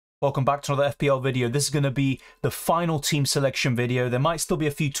Welcome back to another FPL video. This is going to be the final team selection video. There might still be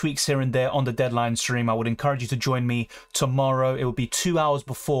a few tweaks here and there on the deadline stream. I would encourage you to join me tomorrow. It will be 2 hours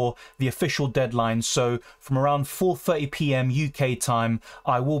before the official deadline. So from around 4:30 p.m. UK time,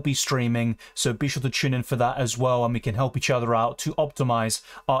 I will be streaming. So be sure to tune in for that as well. And we can help each other out to optimize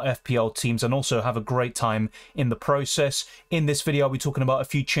our FPL teams and also have a great time in the process. In this video, I'll be talking about a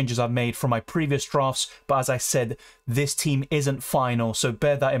few changes I've made from my previous drafts. But as I said, this team isn't final. So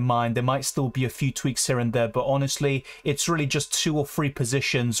bear that in mind. There might still be a few tweaks here and there, but honestly, it's really just 2 or 3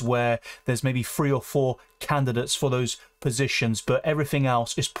 positions where there's maybe 3 or 4 candidates for those positions, but everything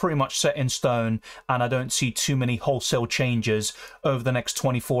else is pretty much set in stone, and I don't see too many wholesale changes over the next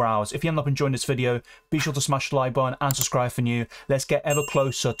 24 hours. If you end up enjoying this video, be sure to smash the like button and subscribe for new. Let's get ever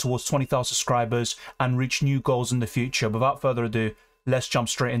closer towards 20,000 subscribers and reach new goals in the future. Without further ado, let's jump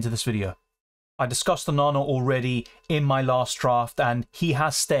straight into this video. I discussed Onana already in my last draft, and he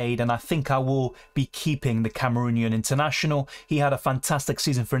has stayed, and I think I will be keeping the Cameroonian international. He had a fantastic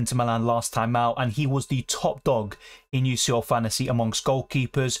season for Inter Milan last time out, and he was the top dog in UCL Fantasy amongst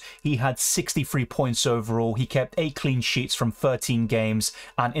goalkeepers. He had 63 points overall. He kept 8 clean sheets from 13 games,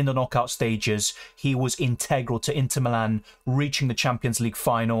 and in the knockout stages, he was integral to Inter Milan reaching the Champions League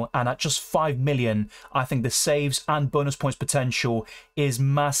final. And at just 5 million, I think the saves and bonus points potential is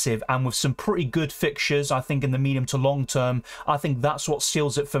massive, and with some pretty good fixtures, I think in the medium to long term, I think that's what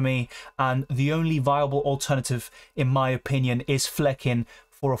seals it for me. And the only viable alternative, in my opinion, is Fleckin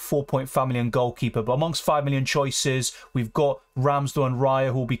for a 4.5 million goalkeeper. But amongst 5 million choices, we've got Ramsdale and Raya,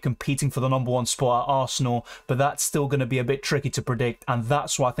 who will be competing for the #1 spot at Arsenal, but that's still going to be a bit tricky to predict, and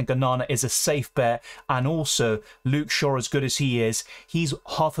that's why I think Onana is a safe bet. And also, Luke Shaw, as good as he is, he's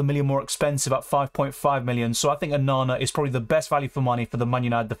 $500,000 more expensive at 5.5 million, so I think Onana is probably the best value for money for the Man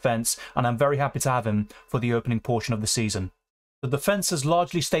United defence, and I'm very happy to have him for the opening portion of the season. The defence has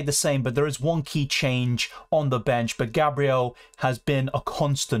largely stayed the same, but there is one key change on the bench. But Gabriel has been a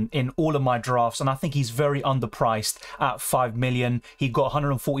constant in all of my drafts, and I think he's very underpriced at 5 million. He got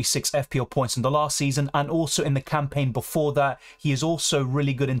 146 FPL points in the last season, and also in the campaign before that. He is also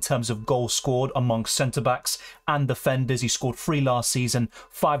really good in terms of goals scored amongst centre-backs and defenders. He scored 3 last season,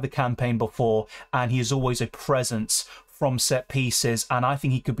 5 the campaign before, and he is always a presence from set pieces, and I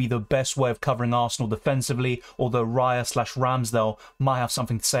think he could be the best way of covering Arsenal defensively, although Raya/Ramsdale might have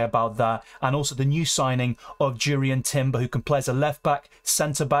something to say about that. And also the new signing of Jurriën Timber, who can play as a left-back,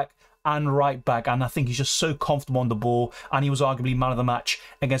 centre-back, and right back, and I think he's just so comfortable on the ball, and he was arguably man of the match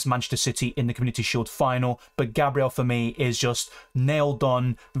against Manchester City in the Community Shield final. But Gabriel for me is just nailed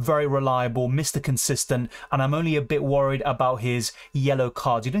on, very reliable, Mr. Consistent, and I'm only a bit worried about his yellow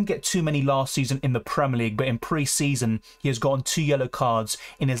cards. He didn't get too many last season in the Premier League, but in pre-season he has gotten 2 yellow cards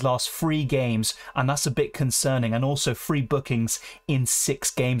in his last 3 games, and that's a bit concerning, and also 3 bookings in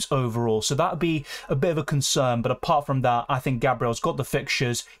 6 games overall, so that would be a bit of a concern. But apart from that, I think Gabriel's got the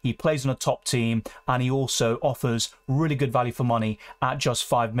fixtures, he plays on a top team, and he also offers really good value for money at just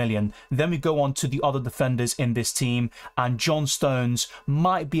 5 million. Then we go on to the other defenders in this team, and John Stones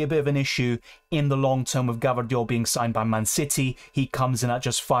might be a bit of an issue in the long term with Gvardiol being signed by Man City. He comes in at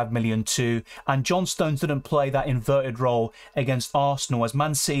just 5 million too, and John Stones didn't play that inverted role against Arsenal, as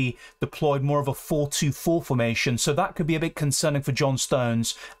Man City deployed more of a 4-2-4 formation, so that could be a bit concerning for John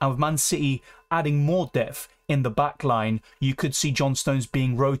Stones. And with Man City adding more depth in the back line, you could see John Stones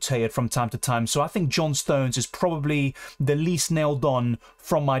being rotated from time to time. So I think John Stones is probably the least nailed on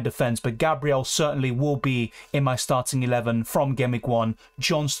from my defence, but Gabriel certainly will be in my starting 11 from Game Week 1.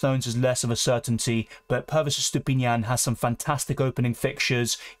 John Stones is less of a certainty, but Pervis Estupiñán has some fantastic opening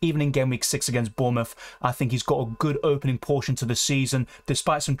fixtures, even in Game Week 6 against Bournemouth. I think he's got a good opening portion to the season,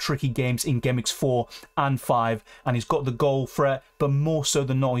 despite some tricky games in Game Weeks 4 and 5, and he's got the goal threat, but more so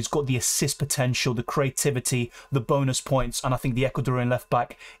than not, he's got the assist potential, the creativity, the bonus points, and I think the Ecuadorian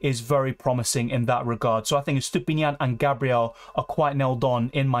left-back is very promising in that regard. So I think Estupiñán and Gabriel are quite nailed on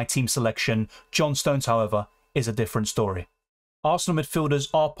in my team selection. John Stones, however, is a different story. Arsenal midfielders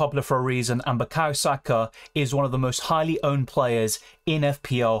are popular for a reason, and Bukayo Saka is one of the most highly owned players in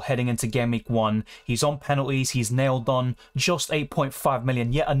FPL heading into Game Week 1. He's on penalties, he's nailed on, just 8.5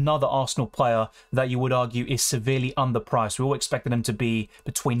 million. Yet another Arsenal player that you would argue is severely underpriced. We all expected him to be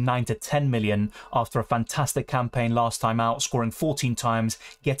between 9 to 10 million after a fantastic campaign last time out, scoring 14 times,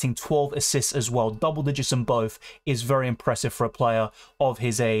 getting 12 assists as well. Double digits in both is very impressive for a player of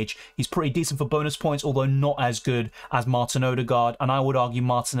his age. He's pretty decent for bonus points, although not as good as Martin Odegaard. Odegaard, and I would argue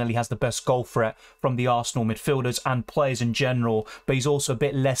Martinelli has the best goal threat from the Arsenal midfielders and players in general, but he's also a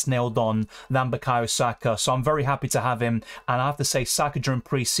bit less nailed on than Bukayo Saka, so I'm very happy to have him. And I have to say, Saka during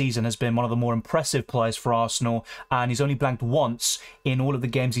pre-season has been one of the more impressive players for Arsenal, and he's only blanked once in all of the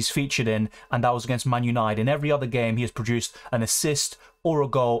games he's featured in, and that was against Man United. In every other game, he has produced an assist or a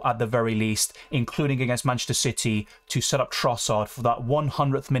goal at the very least, including against Manchester City to set up Trossard for that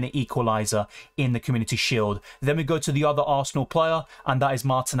 100th minute equaliser in the Community Shield. Then we go to the other Arsenal player, and that is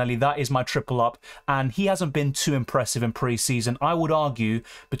Martinelli. That is my triple up, and he hasn't been too impressive in pre-season. I would argue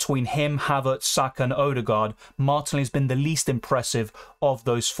between him, Havertz, Saka and Odegaard, Martinelli's been the least impressive of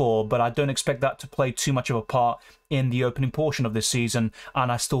those four, but I don't expect that to play too much of a part in the opening portion of this season,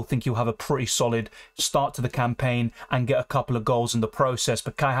 and I still think you'll have a pretty solid start to the campaign and get a couple of goals in the process.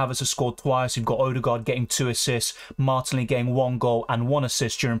 But Kai Havertz has scored twice, you've got Odegaard getting 2 assists, Martinelli getting 1 goal and 1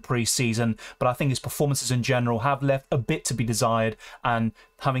 assist during pre-season, but I think his performances in general have left a bit to be desired. And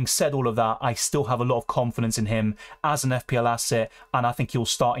having said all of that, I still have a lot of confidence in him as an FPL asset, and I think he'll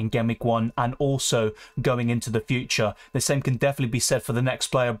start in Game Week 1 and also going into the future. The same can definitely be said for the next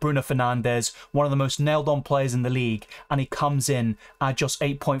player, Bruno Fernandes, one of the most nailed-on players in the league, and he comes in at just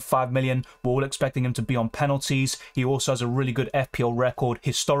 8.5 million. We're all expecting him to be on penalties. He also has a really good FPL record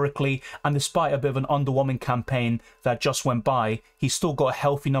historically, and despite a bit of an underwhelming campaign that just went by, he's still got a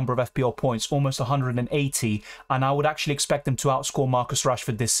healthy number of FPL points, almost 180, and I would actually expect him to outscore Marcus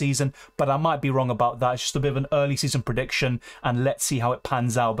Rashford this season, but I might be wrong about that. It's just a bit of an early season prediction, and let's see how it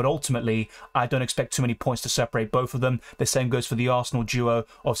pans out. But ultimately, I don't expect too many points to separate both of them. The same goes for the Arsenal duo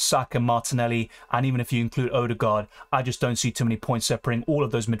of Saka and Martinelli, and even if you include Odegaard, I just don't see too many points separating all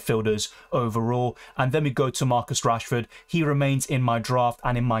of those midfielders overall. And then we go to Marcus Rashford. He remains in my draft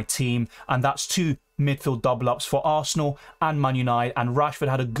and in my team, and that's 2 midfield double-ups for Arsenal and Man United, and Rashford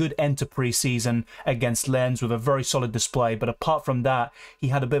had a good end to pre-season against Lens with a very solid display, but apart from that, he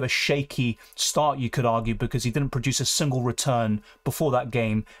had a bit of a shaky start, you could argue, because he didn't produce a single return before that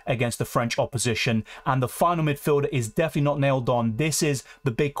game against the French opposition. And the final midfielder is definitely not nailed on. This is the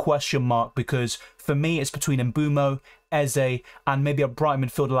big question mark, because for me, it's between Mbeumo, Eze, and maybe a bright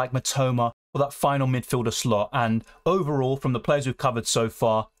midfielder like Matoma for that final midfielder slot. And overall, from the players we've covered so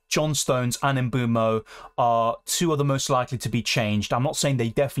far, John Stones and Mbeumo are 2 of the most likely to be changed. I'm not saying they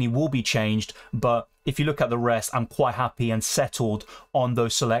definitely will be changed, but if you look at the rest, I'm quite happy and settled on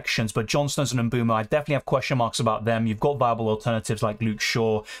those selections. But John Stones and Mbeumo, I definitely have question marks about them. You've got viable alternatives like Luke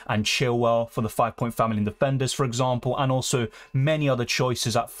Shaw and Chilwell for the 5.5 million defenders, for example, and also many other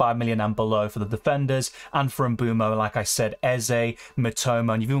choices at 5 million and below for the defenders. And for Mbeumo, like I said, Eze,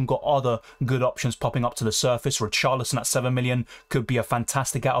 Matoma, and you've even got other good options popping up to the surface. Richarlison at 7 million could be a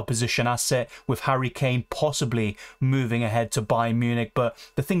fantastic out of position asset, with Harry Kane possibly moving ahead to Bayern Munich. But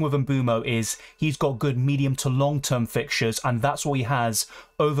the thing with Mbeumo is he's got good medium to long-term fixtures, and that's what he has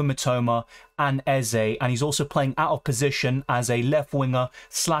over Matoma and Eze, and he's also playing out of position as a left winger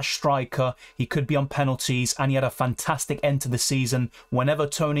slash striker. He could be on penalties, and he had a fantastic end to the season. Whenever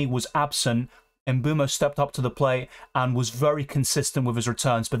Tony was absent, Mbeumo stepped up to the plate and was very consistent with his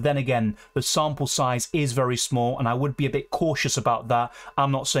returns. But then again, the sample size is very small, and I would be a bit cautious about that.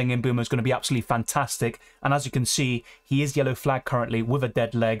 I'm not saying Mbeumo is going to be absolutely fantastic, and as you can see, he is yellow flag currently with a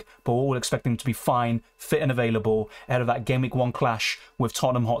dead leg, but we're all expecting him to be fine, fit and available ahead of that Game Week 1 clash with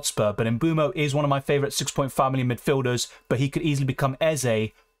Tottenham Hotspur. But Mbeumo is one of my favourite 6.5 million midfielders, but he could easily become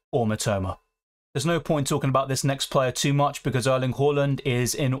Eze or Matoma. There's no point talking about this next player too much because Erling Haaland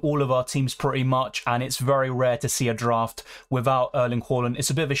is in all of our teams pretty much, and it's very rare to see a draft without Erling Haaland. It's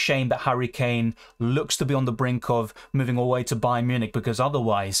a bit of a shame that Harry Kane looks to be on the brink of moving away to Bayern Munich, because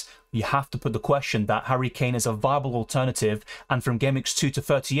otherwise you have to put the question that Harry Kane is a viable alternative, and from Game Weeks 2 to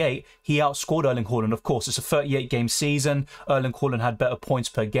 38, he outscored Erling Haaland. Of course, it's a 38-game season. Erling Haaland had better points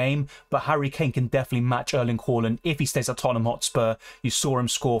per game, but Harry Kane can definitely match Erling Haaland if he stays at Tottenham Hotspur. You saw him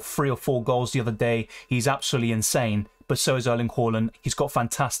score 3 or 4 goals the other day. He's absolutely insane. But so is Erling Haaland. He's got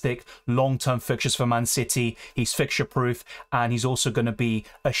fantastic long-term fixtures for Man City. He's fixture-proof, and he's also going to be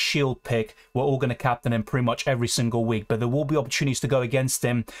a shield pick. We're all going to captain him pretty much every single week, but there will be opportunities to go against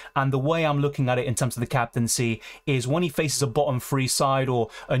him. And the way I'm looking at it in terms of the captaincy is when he faces a bottom 3 side or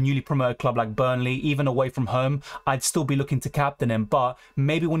a newly promoted club like Burnley, even away from home, I'd still be looking to captain him. But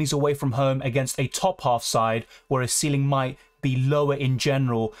maybe when he's away from home against a top half side where his ceiling might be lower in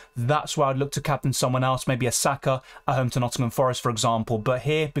general, that's where I'd look to captain someone else, maybe a Saka at home to Nottingham Forest, for example. But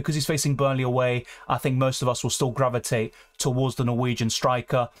here, because he's facing Burnley away, I think most of us will still gravitate towards the Norwegian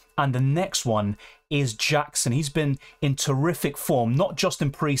striker. And the next one is Jackson. He's been in terrific form, not just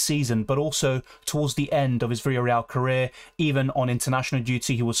in pre-season, but also towards the end of his Villarreal career. Even on international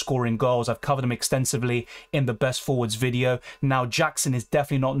duty, he was scoring goals. I've covered him extensively in the best forwards video. Now, Jackson is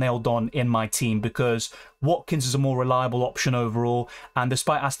definitely not nailed on in my team because Watkins is a more reliable option overall, and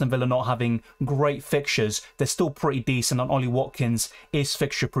despite Aston Villa not having great fixtures, they're still pretty decent, and Ollie Watkins is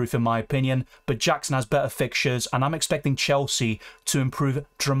fixture-proof in my opinion, but Jackson has better fixtures, and I'm expecting Chelsea to improve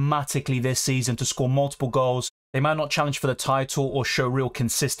dramatically this season, to score multiple goals. They might not challenge for the title or show real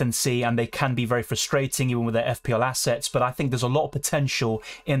consistency, and they can be very frustrating even with their FPL assets, but I think there's a lot of potential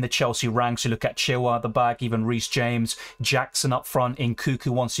in the Chelsea ranks. You look at Chilwell at the back, even Reece James, Jackson up front, in Nkunku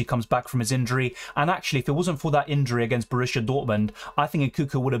once he comes back from his injury. And actually, if it wasn't for that injury against Borussia Dortmund, I think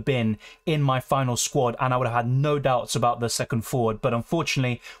Nkunku would have been in my final squad, and I would have had no doubts about the second forward. But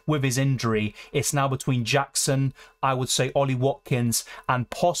unfortunately, with his injury, it's now between Jackson, I would say Ollie Watkins, and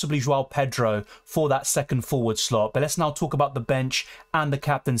possibly Joao Pedro for that second forward slot. But let's now talk about the bench and the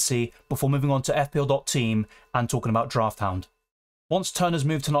captaincy before moving on to FPL.Team and talking about Drafthound. Once Turner's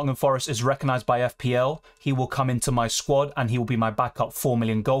move to Nottingham Forest is recognised by FPL, he will come into my squad and he will be my backup 4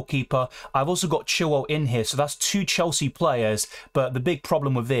 million goalkeeper. I've also got Chilwell in here, so that's 2 Chelsea players, but the big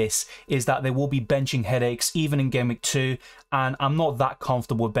problem with this is that there will be benching headaches even in Game Week 2, and I'm not that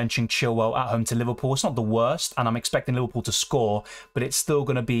comfortable with benching Chilwell at home to Liverpool. It's not the worst, and I'm expecting Liverpool to score, but it's still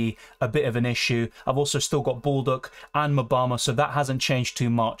going to be a bit of an issue. I've also still got Baldock and Mabama, so that hasn't changed too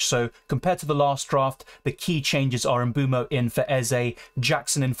much. So compared to the last draft, the key changes are Mbumo in for Eze,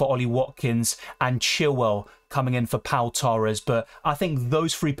 Jackson in for Ollie Watkins, and Chilwell coming in for Pau Torres. But I think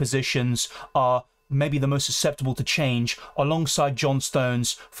those 3 positions are maybe the most susceptible to change, alongside John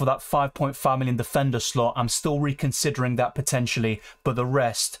Stones for that 5.5 million defender slot. I'm still reconsidering that potentially, but the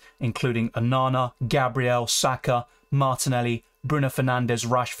rest, including Onana, Gabriel, Saka, Martinelli, Bruno Fernandes,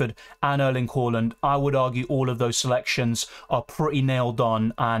 Rashford and Erling Haaland, I would argue all of those selections are pretty nailed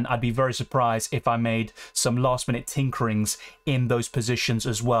on, and I'd be very surprised if I made some last minute tinkerings in those positions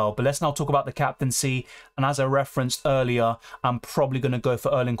as well. But let's now talk about the captaincy, and as I referenced earlier, I'm probably going to go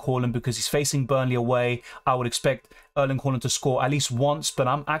for Erling Haaland because he's facing Burnley away. I would expect Erling Haaland to score at least once, but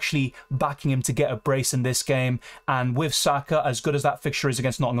I'm actually backing him to get a brace in this game. And with Saka, as good as that fixture is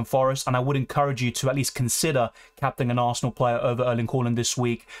against Nottingham Forest, and I would encourage you to at least consider captaining an Arsenal player over Erling Haaland this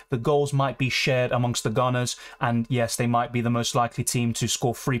week, the goals might be shared amongst the Gunners, and yes, they might be the most likely team to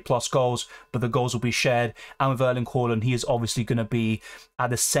score 3+ goals, but the goals will be shared. And with Erling Haaland, he is obviously going to be at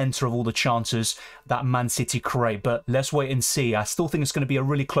the centre of all the chances that Man City create. But let's wait and see. I still think it's going to be a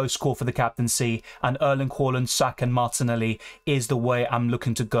really close call for the captaincy, and Erling Haaland, Saka and Martinelli is the way I'm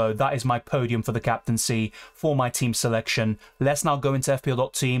looking to go. That is my podium for the captaincy for my team selection. Let's now go into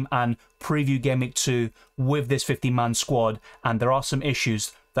FPL.Team and preview Game Week 2 with this 50-man squad, and there are some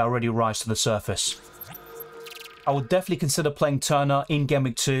issues that already rise to the surface. I would definitely consider playing Turner in Game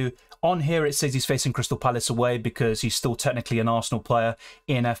Week 2. On here it says he's facing Crystal Palace away because he's still technically an Arsenal player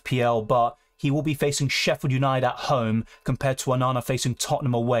in FPL, but he will be facing Sheffield United at home compared to Onana facing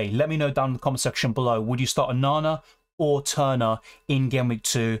Tottenham away. Let me know down in the comment section below, would you start Onana or Turner in Game Week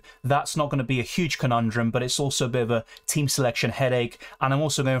 2? That's not going to be a huge conundrum, but it's also a bit of a team selection headache. And I'm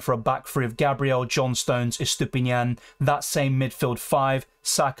also going for a back 3 of Gabriel, John Stones, Estupiñán, that same midfield 5,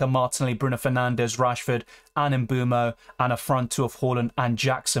 Saka, Martinelli, Bruno Fernandes, Rashford and Mbumo, and a front 2 of Haaland and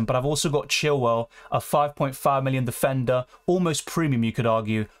Jackson. But I've also got Chilwell, a 5.5 million defender, almost premium you could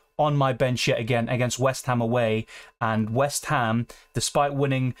argue, on my bench yet again against West Ham away. And West Ham, despite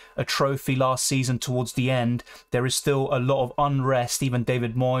winning a trophy last season towards the end, there is still a lot of unrest. Even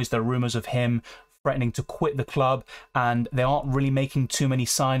David Moyes, there are rumours of him threatening to quit the club, and they aren't really making too many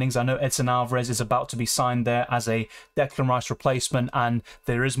signings. I know Edson Alvarez is about to be signed there as a Declan Rice replacement, and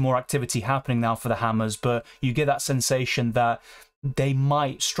there is more activity happening now for the Hammers, but you get that sensation that they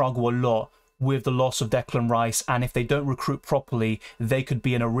might struggle a lot with the loss of Declan Rice, and if they don't recruit properly, they could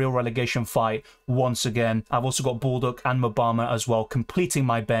be in a real relegation fight once again. I've also got Baldock and Mabama as well, completing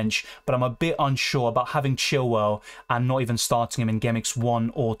my bench, but I'm a bit unsure about having Chilwell and not even starting him in Game Weeks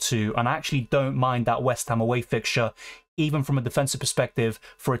 1 or 2. And I actually don't mind that West Ham away fixture, even from a defensive perspective,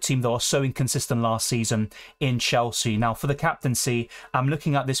 for a team that was so inconsistent last season in Chelsea. Now, for the captaincy, I'm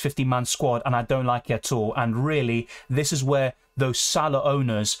looking at this 50-man squad and I don't like it at all. And really, this is where those Salah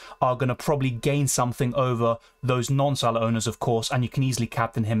owners are going to probably gain something over those non-Salah owners, of course, and you can easily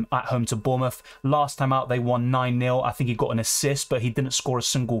captain him at home to Bournemouth. Last time out, they won 9-0. I think he got an assist, but he didn't score a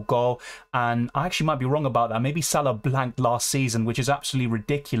single goal. And I actually might be wrong about that. Maybe Salah blanked last season, which is absolutely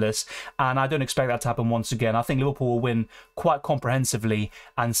ridiculous. And I don't expect that to happen once again. I think Liverpool will win quite comprehensively,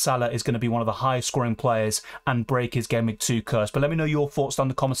 and Salah is going to be one of the highest scoring players and break his Game Week 2 curse. But let me know your thoughts down in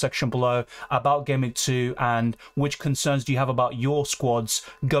the comment section below about Game Week 2 and which concerns do you have about your squads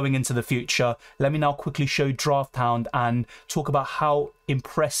going into the future. Let me now quickly show you Drafthound and talk about how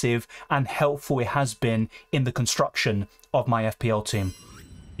impressive and helpful it has been in the construction of my FPL team.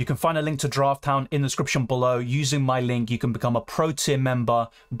 You can find a link to Drafthound in the description below. Using my link, you can become a pro tier member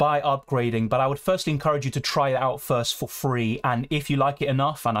by upgrading, but I would firstly encourage you to try it out first for free. And if you like it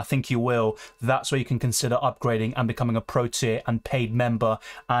enough, and I think you will, that's where you can consider upgrading and becoming a pro tier and paid member.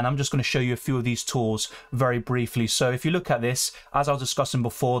 And I'm just going to show you a few of these tools very briefly. So if you look at this, as I was discussing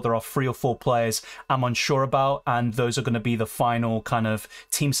before, there are 3 or 4 players I'm unsure about, and those are going to be the final kind of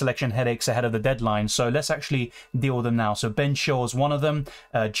team selection headaches ahead of the deadline. So let's actually deal with them now. So Ben Shaw is one of them.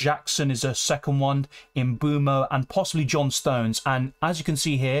 Jackson is a second one, Mbumo, and possibly John Stones. And as you can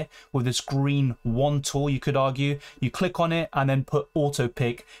see here with this green one tool, you could argue, you click on it and then put auto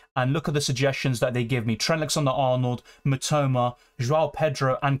pick and look at the suggestions that they give me. Trent Alexander-Arnold, Matoma, Joao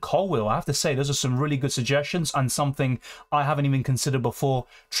Pedro, and Colwill. I have to say, those are some really good suggestions and something I haven't even considered before.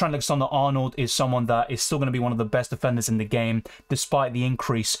 Trent Alexander-Arnold is someone that is still going to be one of the best defenders in the game, despite the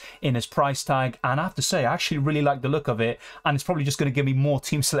increase in his price tag. And I have to say, I actually really like the look of it, and it's probably just going to give me more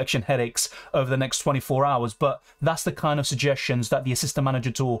team selection headaches over the next 24 hours. But that's the kind of suggestions that the assistant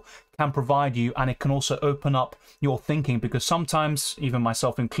manager tool can provide you, and it can also open up your thinking, because sometimes, even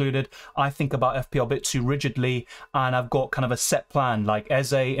myself included, I think about FPL a bit too rigidly, and I've got kind of a set plan like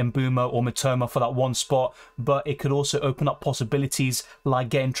Eze, Mbumo, or Matoma for that one spot. But it could also open up possibilities like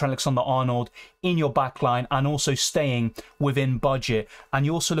getting Trent Alexander-Arnold in your backline and also staying within budget. And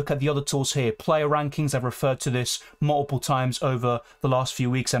you also look at the other tools here, player rankings. I've referred to this multiple times over the last few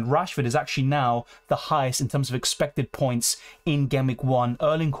weeks, and Rashford is actually now the highest in terms of expected points in Game Week 1.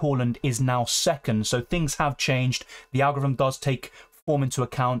 Erling Haaland is now second, so things have changed. The algorithm does take form into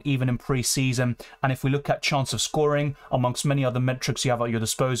account even in pre-season, and if we look at chance of scoring amongst many other metrics you have at your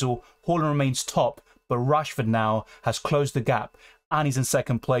disposal, Haaland remains top, but Rashford now has closed the gap and he's in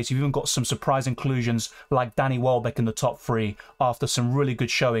second place. You've even got some surprise inclusions like Danny Welbeck in the top 3 after some really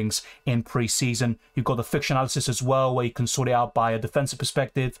good showings in pre-season. You've got the fixture analysis as well, where you can sort it out by a defensive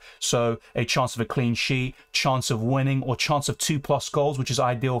perspective, so a chance of a clean sheet, chance of winning, or chance of 2+ goals, which is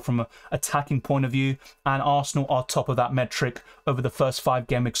ideal from an attacking point of view. And Arsenal are top of that metric over the first 5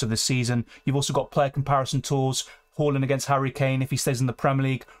 game weeks of the season. You've also got player comparison tools, Haaland against Harry Kane if he stays in the Premier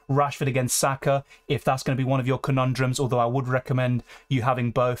League, Rashford against Saka if that's going to be one of your conundrums, although I would recommend you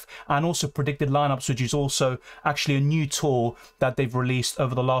having both. And also predicted lineups, which is also actually a new tool that they've released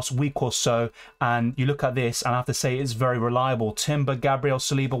over the last week or so. And you look at this and I have to say it's very reliable. Timber, Gabriel,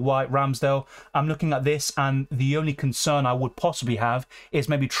 Saliba, White, Ramsdale. I'm looking at this and the only concern I would possibly have is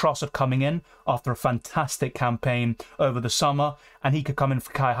maybe Trossard coming in after a fantastic campaign over the summer, and he could come in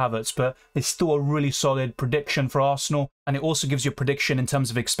for Kai Havertz, but it's still a really solid prediction for Arsenal. And it also gives you a prediction in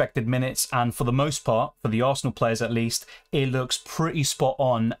terms of expected minutes, and for the most part, for the Arsenal players at least, it looks pretty spot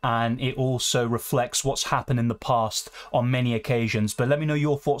on, and it also reflects what's happened in the past on many occasions. But let me know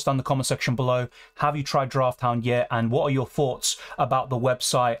your thoughts down in the comment section below. Have you tried Drafthound yet, and what are your thoughts about the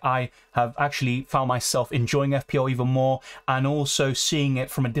website? I have actually found myself enjoying FPL even more, and also seeing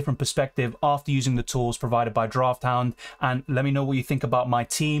it from a different perspective after using the tools provided by Drafthound. And let me know what you think about my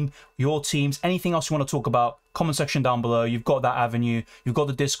team, your teams, anything else you want to talk about. Comment section down below. You've got that avenue. You've got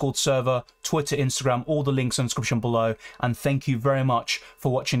the Discord server, Twitter, Instagram, all the links in the description below. And thank you very much for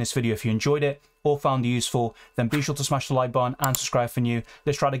watching this video. If you enjoyed it or found it useful, then be sure to smash the like button and subscribe for new.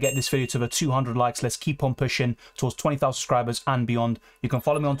 Let's try to get this video to the 200 likes. Let's keep on pushing towards 20,000 subscribers and beyond. You can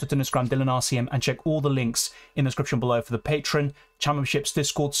follow me on Twitter and Instagram, DylanRCM, and check all the links in the description below for the Patreon, Championships,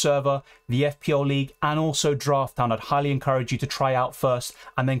 Discord server, the FPL League, and also Drafthound. I'd highly encourage you to try out first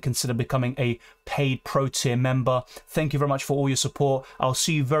and then consider becoming a paid pro tier member. Thank you very much for all your support. I'll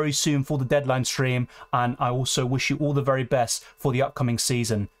see you very soon for the deadline stream, and I also wish you all the very best for the upcoming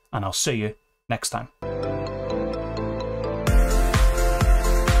season, and I'll see you next time.